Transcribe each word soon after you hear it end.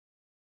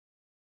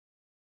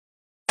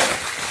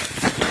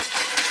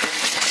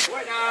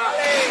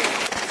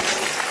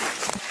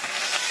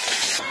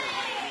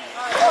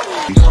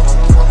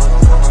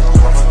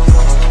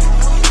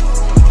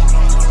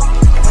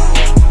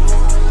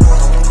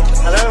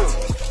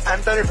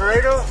Toni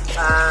Ferreiro,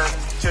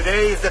 and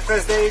today is the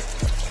first day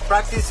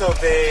practice of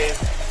the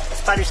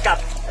Spanish Cup,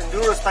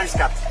 Enduro Spanish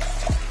Cup.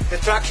 The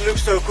track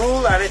looks so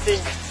cool, and I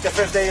think the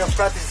first day of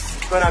practice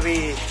is gonna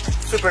be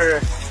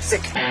super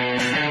sick.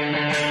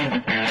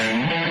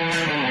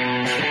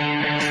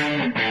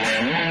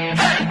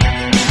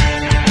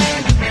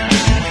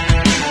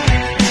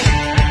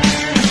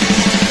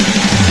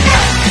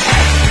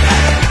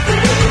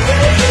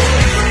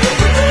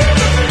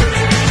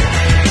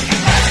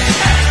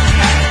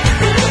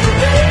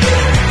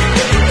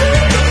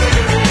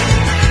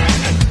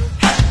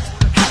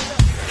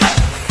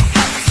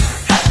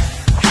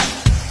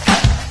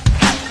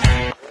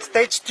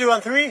 Stage 2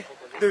 and 3,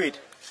 do it.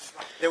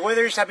 The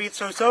weather is a bit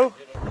so-so,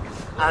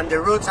 and the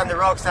roots and the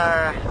rocks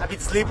are a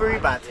bit slippery,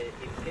 but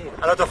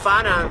a lot of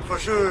fun, and for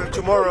sure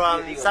tomorrow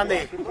and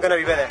Sunday gonna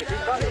be better.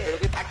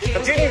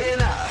 Continue!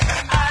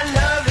 I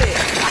love it,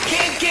 I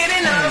can't get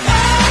enough.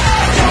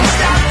 Don't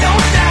stop,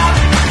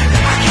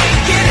 I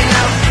can't get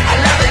enough. I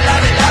love it,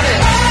 love it, love it.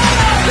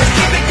 Let's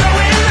keep it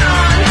going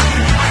on.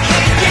 I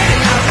can't get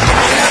enough.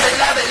 I love it,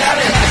 love it, love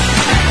it.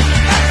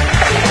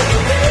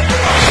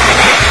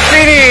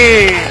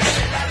 Finish!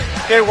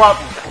 Okay, well,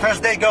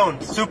 first day gone,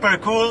 super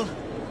cool.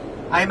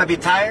 I'm a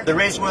bit tired. The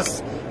race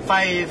was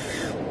have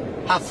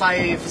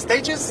five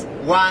stages.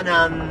 1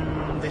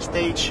 and the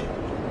stage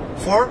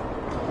 4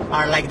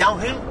 are like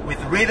downhill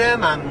with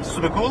rhythm and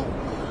super cool.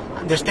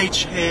 And the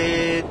stage 2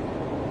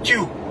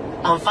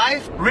 and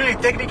 5 really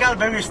technical,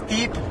 very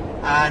steep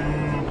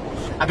and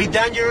a bit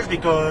dangerous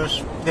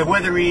because the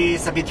weather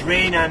is a bit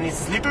rain and it's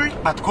slippery,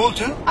 but cool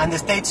too. And the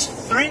stage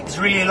 3 is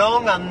really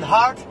long and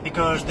hard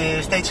because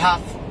the stage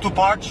have 2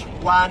 parts,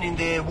 one in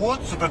the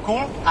woods, super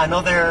cool,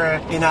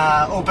 another in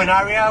an open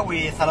area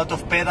with a lot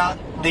of pedal.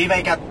 The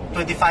e-bike at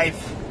 25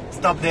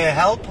 stop the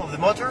help of the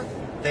motor,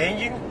 the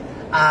engine,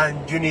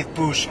 and you need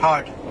push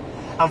hard.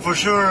 And for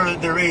sure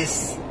the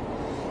race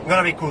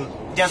gonna be cool.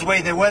 Just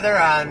wait the weather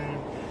and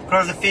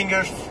cross the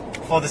fingers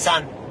for the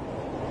sun.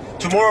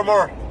 Tomorrow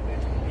more.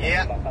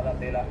 Yeah. Bajadas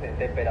de las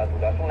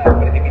temperaturas, unas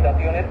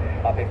precipitaciones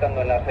afectando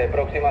en las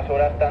próximas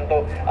horas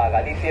tanto a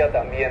Galicia,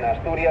 también a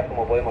Asturias,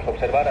 como podemos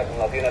observar,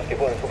 acumulaciones que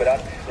pueden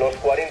superar los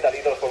 40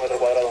 litros por metro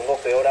cuadrado en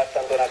 12 horas,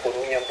 tanto en A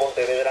Coruña, en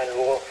Pontevedra, en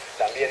Lugo,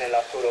 también en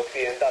la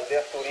suroccidental de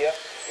Asturias,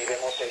 y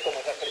vemos cómo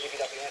esas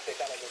precipitaciones se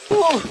caen.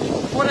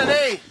 What a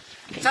day!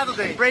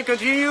 Saturday, rain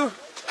continue,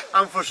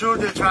 and for sure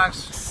the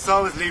track's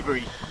so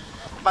slippery.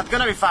 But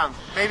gonna be fun.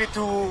 Maybe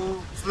too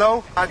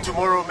slow, and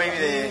tomorrow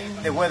maybe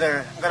the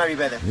weather gonna be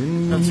better.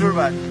 Not sure,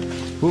 but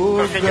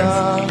conditions.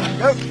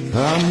 Go.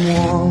 I'm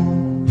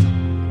warm.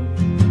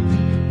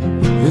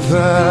 If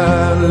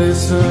I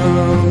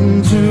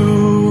listen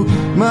to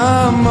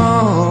my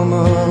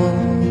mama,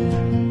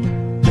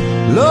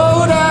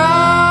 Lord,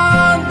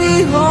 I'd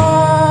be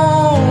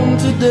home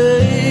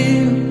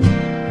today.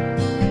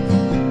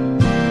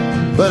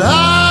 But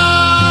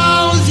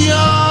I was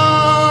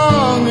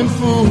young and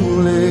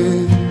foolish.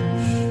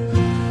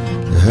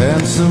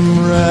 Handsome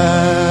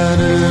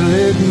rider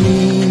led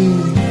me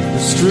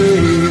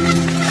astray.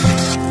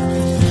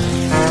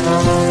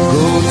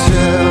 Go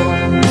tell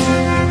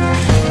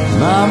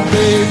my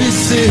baby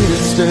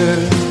sister,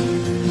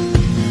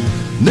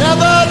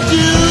 never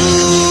do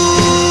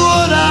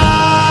what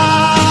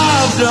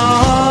I've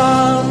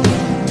done.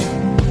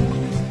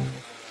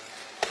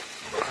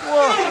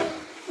 Whoa.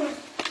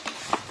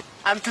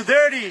 I'm too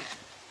dirty.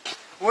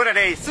 What a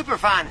day, super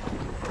fun.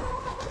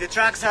 The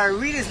tracks are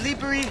really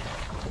slippery,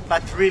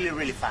 but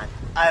really fun.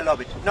 I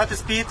love it. Not the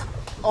speed,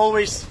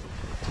 always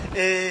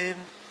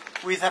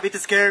with a bit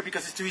scared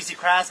because it's too easy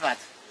crash, but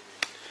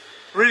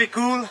really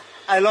cool.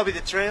 I love it,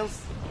 the trails,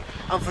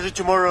 and for sure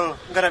tomorrow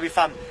gonna be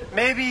fun.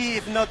 Maybe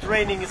if not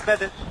raining is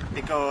better,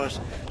 because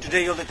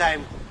today all the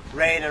time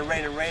rain and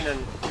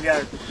we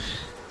are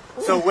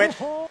so wet,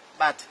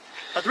 but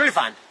really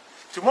fun.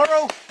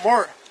 Tomorrow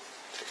more.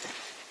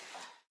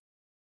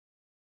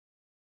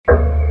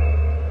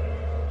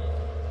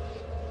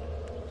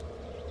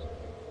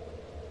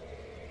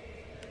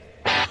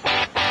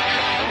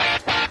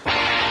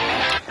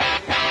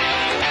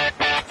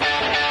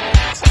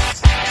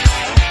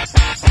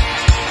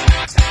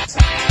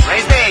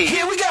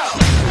 Here we go!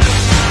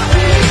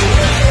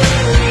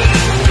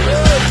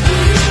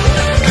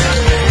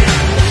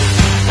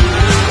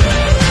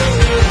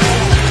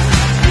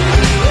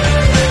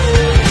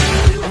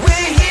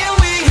 We're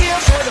here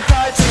for the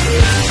party.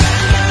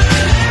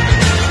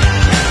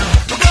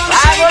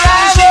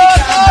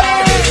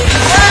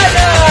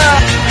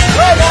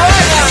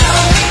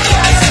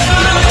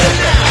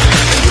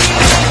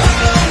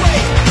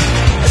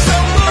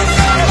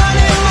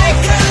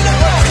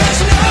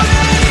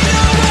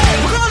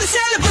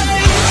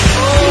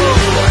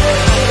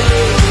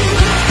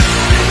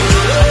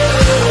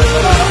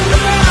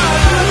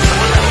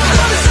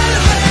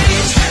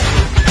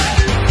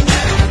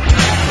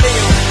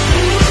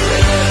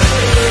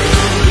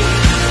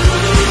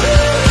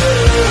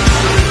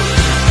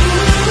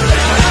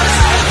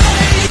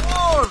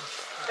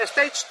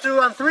 Stage 2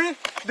 and 3,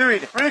 do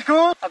it. Really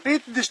cool. A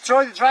bit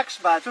destroyed the tracks,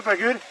 but super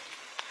good.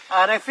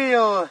 And I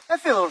feel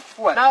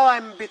well. Now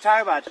I'm a bit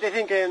tired, but I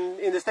think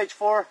in the stage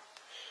 4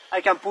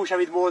 I can push a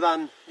bit more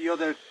than the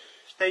other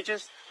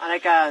stages, and I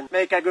can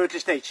make a good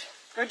stage.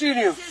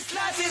 Continue.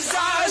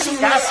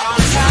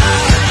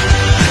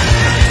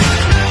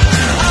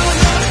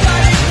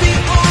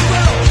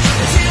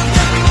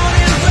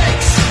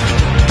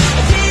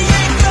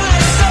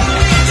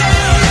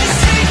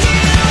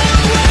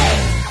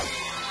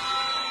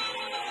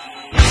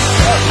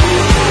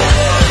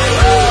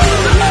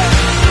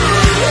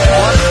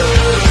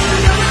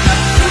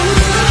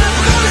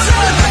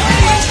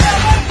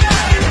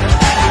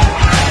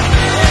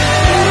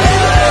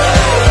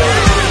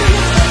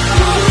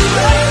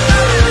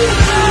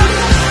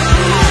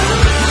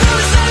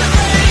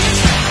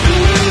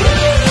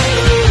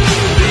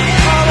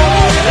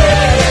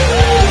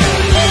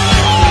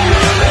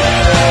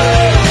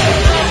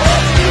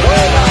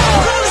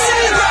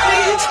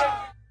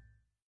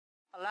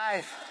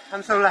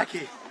 I'm so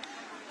lucky.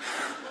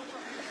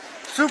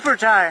 Super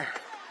tired.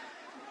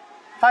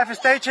 5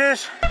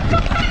 stages, 4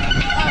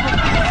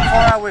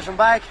 hours on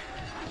bike.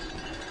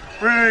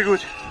 Really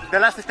good. The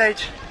last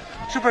stage,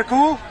 super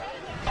cool.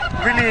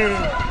 Really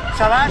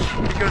savage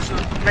because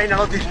playing a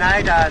lot this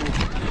night and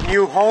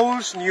new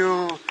holes,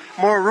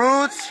 more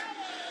routes.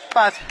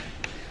 But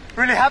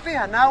really happy,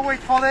 and now wait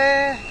for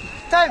the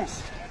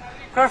times.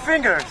 Cross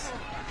fingers.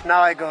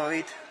 Now I go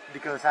eat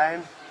because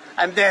I'm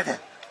dead.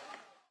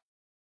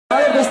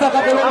 De esta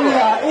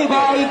categoría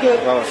e-bike,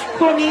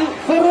 Toni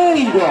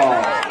Ferreiro.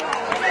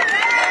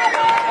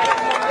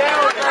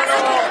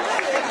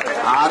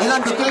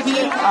 Adelante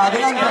Kevin,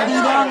 adelante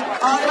Dylan,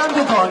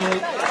 adelante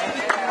Toni.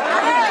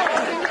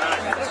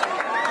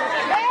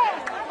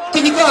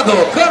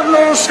 Clasificado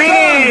Carlos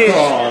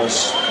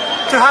Santos.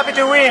 Too happy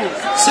to win.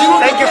 Segundo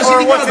Thank you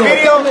for watching the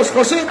video. Carlos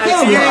José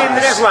and see you in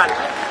the next one.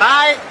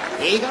 Bye.